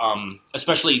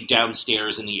 especially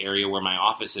downstairs in the area where my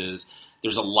office is,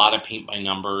 there's a lot of paint by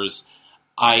numbers.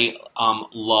 I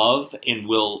love and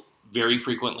will very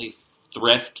frequently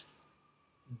thrift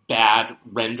bad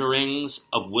renderings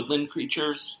of woodland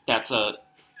creatures.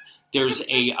 There's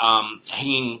a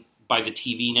hanging by the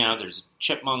TV now. There's a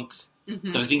chipmunk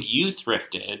that I think you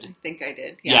thrifted. I think I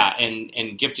did. Yeah,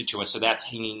 and gifted to us. So that's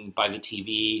hanging by the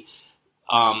TV.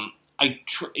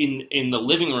 In the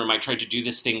living room, I tried to do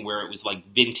this thing where it was like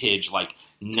vintage, like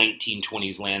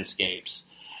 1920s landscapes.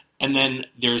 And then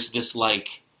there's this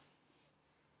like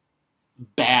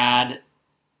bad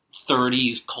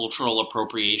 30s cultural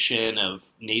appropriation of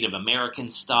Native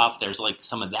American stuff. There's like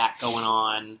some of that going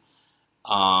on.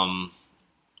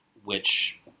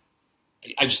 which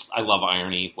I love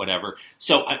irony, whatever.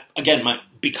 So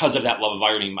because of that love of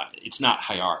irony, it's not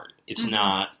high art. It's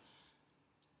not,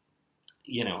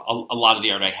 a lot of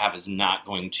the art I have is not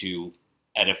going to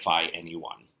edify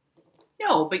anyone.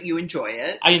 No, but you enjoy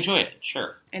it. I enjoy it,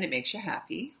 sure. And it makes you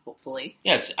happy, hopefully.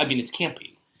 Yeah, it's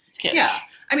campy. It's kitsch. Yeah.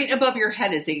 I mean, above your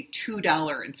head is a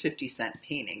 $2.50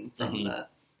 painting from the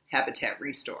Habitat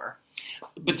Restore.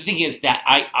 But the thing is that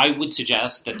I would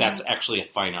suggest that that's actually a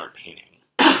fine art painting.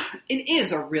 It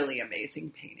is a really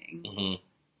amazing painting. Mm-hmm.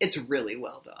 It's really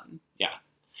well done. Yeah.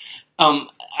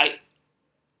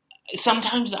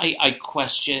 Sometimes I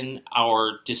question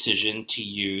our decision to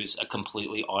use a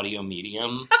completely audio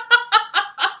medium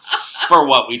for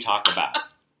what we talk about.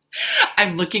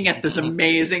 I'm looking at this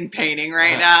amazing painting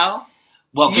right now.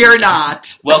 You're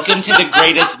not. Welcome to the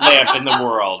greatest lamp in the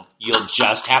world. You'll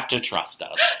just have to trust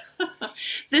us.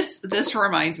 This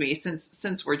reminds me,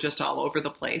 since we're just all over the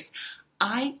place,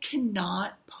 I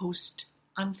cannot post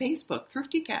on Facebook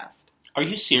ThriftyCast. Are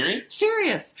you serious?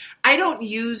 Serious. I don't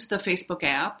use the Facebook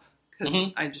app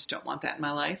because I just don't want that in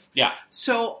my life. Yeah.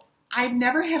 So I've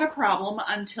never had a problem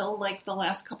until like the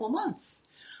last couple months.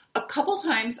 A couple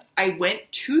times I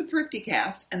went to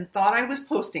ThriftyCast and thought I was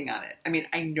posting on it. I mean,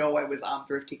 I know I was on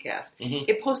ThriftyCast.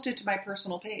 It posted to my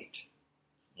personal page.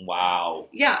 Wow.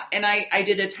 Yeah, and I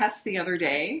did a test the other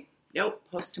day. Nope,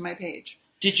 post to my page.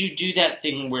 Did you do that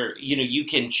thing where, you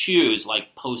can choose,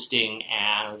 like, posting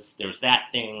as, there's that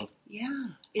thing? Yeah,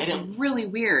 it's really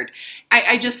weird.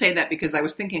 I just say that because I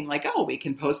was thinking, like, we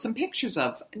can post some pictures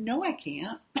of. No, I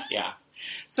can't. Yeah.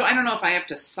 So I don't know if I have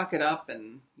to suck it up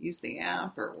and use the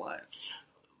app or what.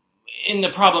 And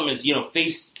the problem is,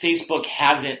 Facebook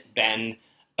hasn't been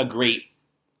a great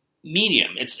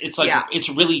medium. It's like it's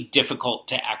really difficult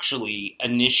to actually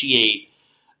initiate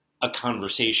a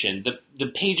conversation. The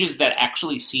pages that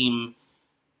actually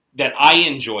that I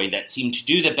enjoy, that seem to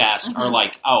do the best, are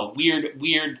like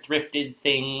weird thrifted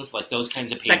things, like those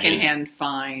kinds of pages. Secondhand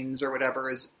finds or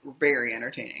whatever is very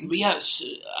entertaining. But yes,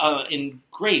 and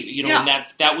great. And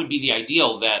that would be the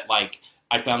ideal. That like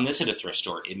I found this at a thrift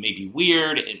store. It may be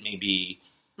weird. It may be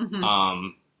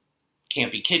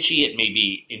can't be kitschy. It may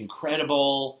be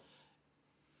incredible.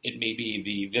 It may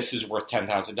be this is worth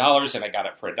 $10,000 and I got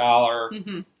it for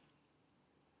 $1.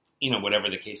 Whatever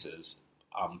the case is.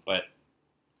 But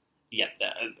yeah,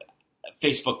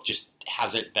 Facebook just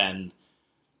hasn't been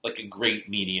like a great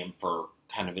medium for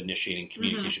kind of initiating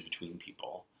communication between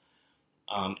people.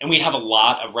 And we have a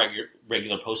lot of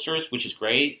regular posters, which is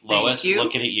great. Lois,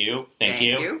 looking at you. Thank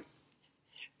you.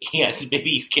 Yeah, maybe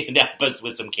you can help us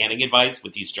with some canning advice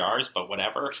with these jars, but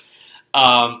whatever.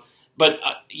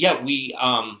 We,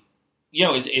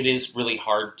 it is really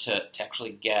hard to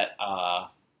actually get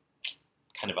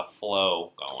kind of a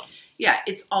flow going. Yeah,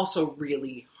 it's also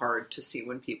really hard to see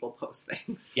when people post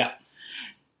things. Yeah.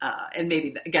 And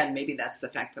maybe that's the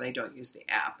fact that I don't use the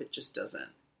app. It just doesn't.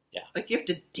 Yeah. Like, you have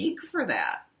to dig for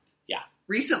that. Yeah.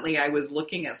 Recently, I was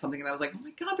looking at something and I was like, oh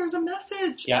my God, there's a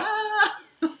message. Yeah.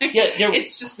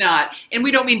 It's just not. And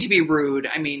we don't mean to be rude.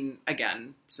 I mean,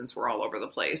 again, since we're all over the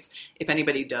place, if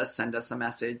anybody does send us a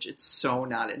message, it's so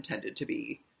not intended to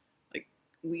be like,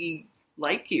 we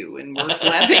like you and we're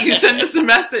glad that you send us a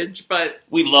message, but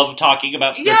we love talking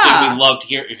about thrifting. Yeah. We loved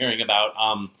hearing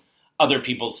about other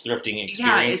people's thrifting experiences.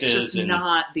 Yeah, it's just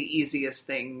not the easiest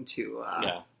thing to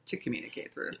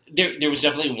communicate through. There was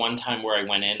definitely one time where I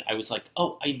went in, I was like,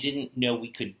 oh, I didn't know we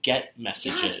could get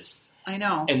messages. Yes, I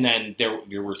know. And then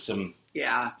there were some...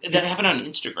 Yeah. That happened on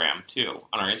Instagram, too,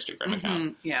 on our Instagram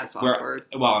account. Yeah, it's awkward.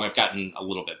 And I've gotten a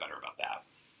little bit better about that.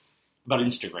 About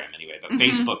Instagram, anyway. But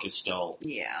Facebook is still...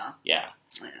 Yeah. I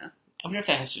wonder if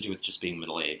that has to do with just being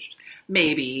middle-aged.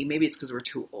 Maybe. Maybe it's because we're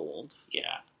too old.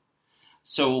 Yeah.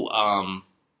 So, I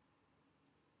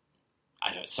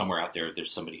know, somewhere out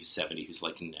there's somebody who's 70 who's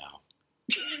like,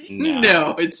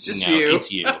 no, it's just you.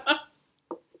 It's you.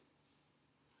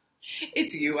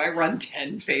 It's you. I run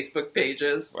 10 Facebook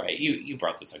pages. Right. You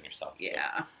brought this on yourself.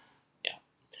 Yeah.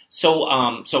 So.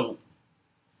 Yeah. So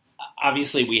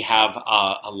obviously we have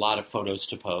a lot of photos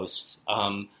to post.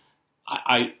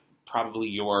 I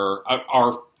probably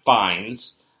our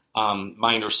finds.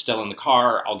 Mine are still in the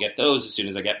car. I'll get those as soon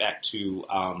as I get back to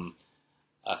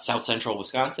South Central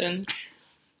Wisconsin.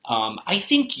 I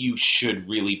think you should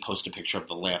really post a picture of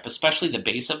the lamp, especially the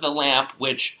base of the lamp,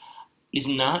 which is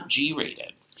not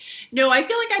G-rated. No, I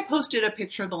feel like I posted a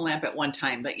picture of the lamp at one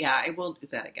time, but yeah, I will do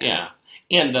that again. Yeah,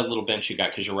 and the little bench you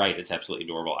got, because you're right, it's absolutely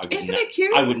adorable. Isn't it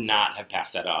cute? I would not have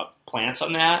passed that up. Plants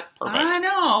on that? Perfect. I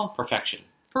know. Perfection.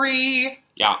 Free.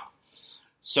 Yeah.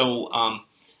 So, I'm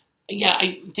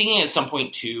thinking at some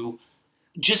point, too,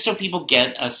 just so people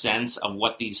get a sense of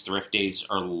what these thrift days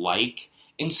are like.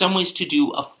 In some ways, to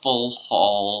do a full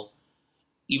haul,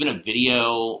 even a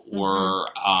video or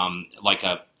like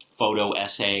a photo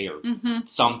essay or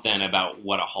something about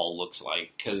what a haul looks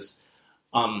like. Because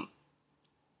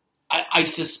I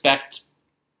suspect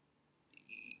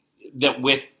that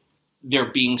with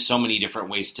there being so many different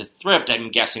ways to thrift,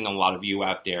 I'm guessing a lot of you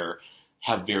out there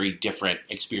have very different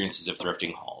experiences of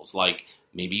thrifting hauls. Like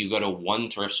maybe you go to one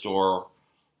thrift store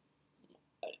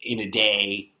in a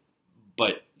day,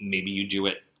 but maybe you do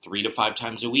it 3 to 5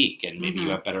 times a week, and maybe you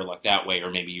have better luck that way, or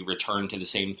maybe you return to the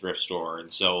same thrift store,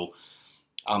 and so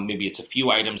maybe it's a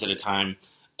few items at a time.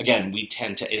 Again,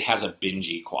 it has a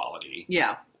bingey quality.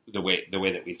 Yeah. The way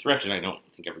that we thrift, and I don't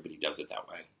think everybody does it that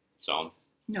way. So.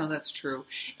 No, that's true.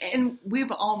 And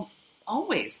we've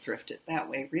always thrifted that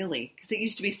way, really, because it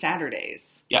used to be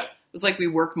Saturdays. Yeah. It was like we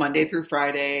work Monday through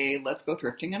Friday. Let's go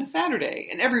thrifting on a Saturday.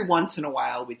 And every once in a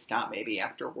while, we'd stop maybe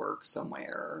after work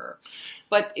somewhere.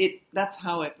 But that's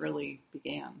how it really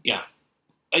began. Yeah.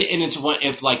 And it's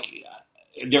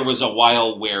there was a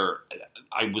while where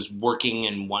I was working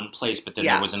in one place, but then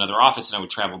there was another office, and I would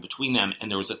travel between them,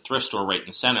 and there was a thrift store right in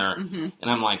the center. And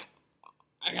I'm like,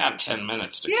 I got 10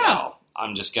 minutes to kill.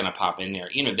 I'm just going to pop in there.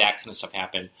 That kind of stuff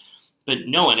happened. But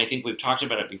no, and I think we've talked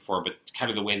about it before, but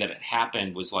kind of the way that it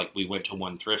happened was like we went to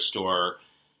one thrift store,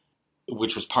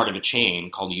 which was part of a chain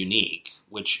called Unique,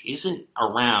 which isn't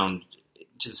around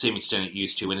to the same extent it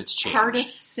used to, and it's changed. Part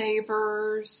of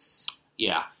Savers.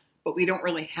 Yeah. But we don't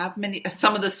really have many.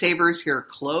 Some of the Savers here are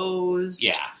closed.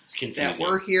 Yeah, it's confusing.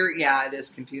 That were here. Yeah, it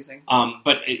is confusing.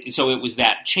 So it was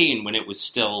that chain when it was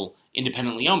still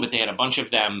independently owned, but they had a bunch of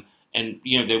them, and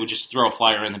they would just throw a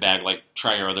flyer in the bag, like,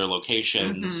 try our other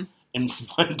locations. And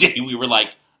one day we were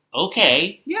like,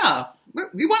 okay. Yeah,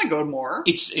 we want to go more.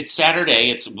 It's Saturday.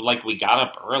 It's like we got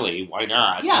up early. Why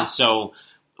not? Yeah. And so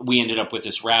we ended up with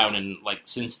this route. And like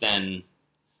since then,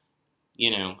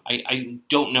 I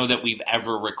don't know that we've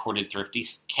ever recorded Thrifty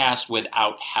Cast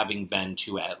without having been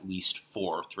to at least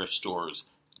 4 thrift stores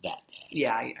that day.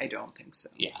 Yeah, I don't think so.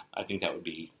 Yeah, I think that would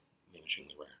be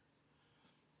vanishingly rare.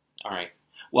 All right.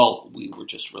 Well, we were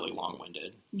just really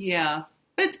long-winded. Yeah,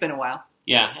 but it's been a while.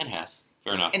 Yeah, it has.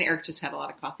 Fair enough. And Eric just had a lot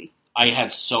of coffee. I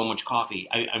had so much coffee.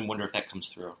 I wonder if that comes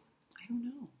through. I don't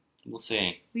know. We'll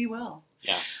see. We will.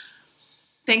 Yeah.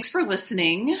 Thanks for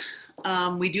listening.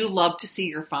 We do love to see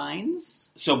your finds.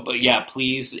 So, but yeah,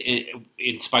 please,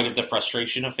 in spite of the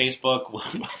frustration of Facebook,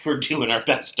 we're doing our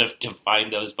best to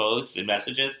find those posts and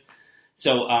messages.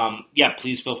 So,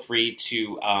 please feel free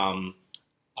to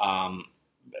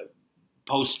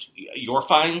post your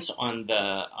finds on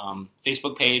the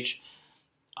Facebook page.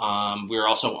 We're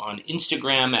also on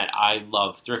Instagram at I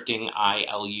Love Thrifting,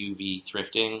 ILUV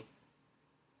Thrifting,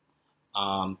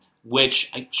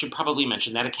 which I should probably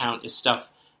mention. That account is stuff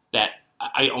that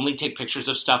I only take pictures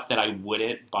of stuff that I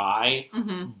wouldn't buy,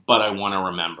 but I want to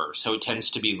remember. So it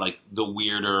tends to be like the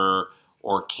weirder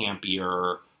or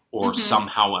campier or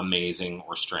somehow amazing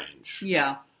or strange.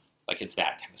 Yeah. Like it's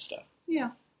that kind of stuff. Yeah.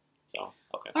 So,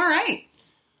 okay. All right.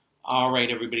 All right,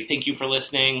 everybody. Thank you for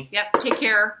listening. Yep. Take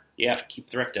care. Yeah. Keep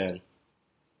thrifting.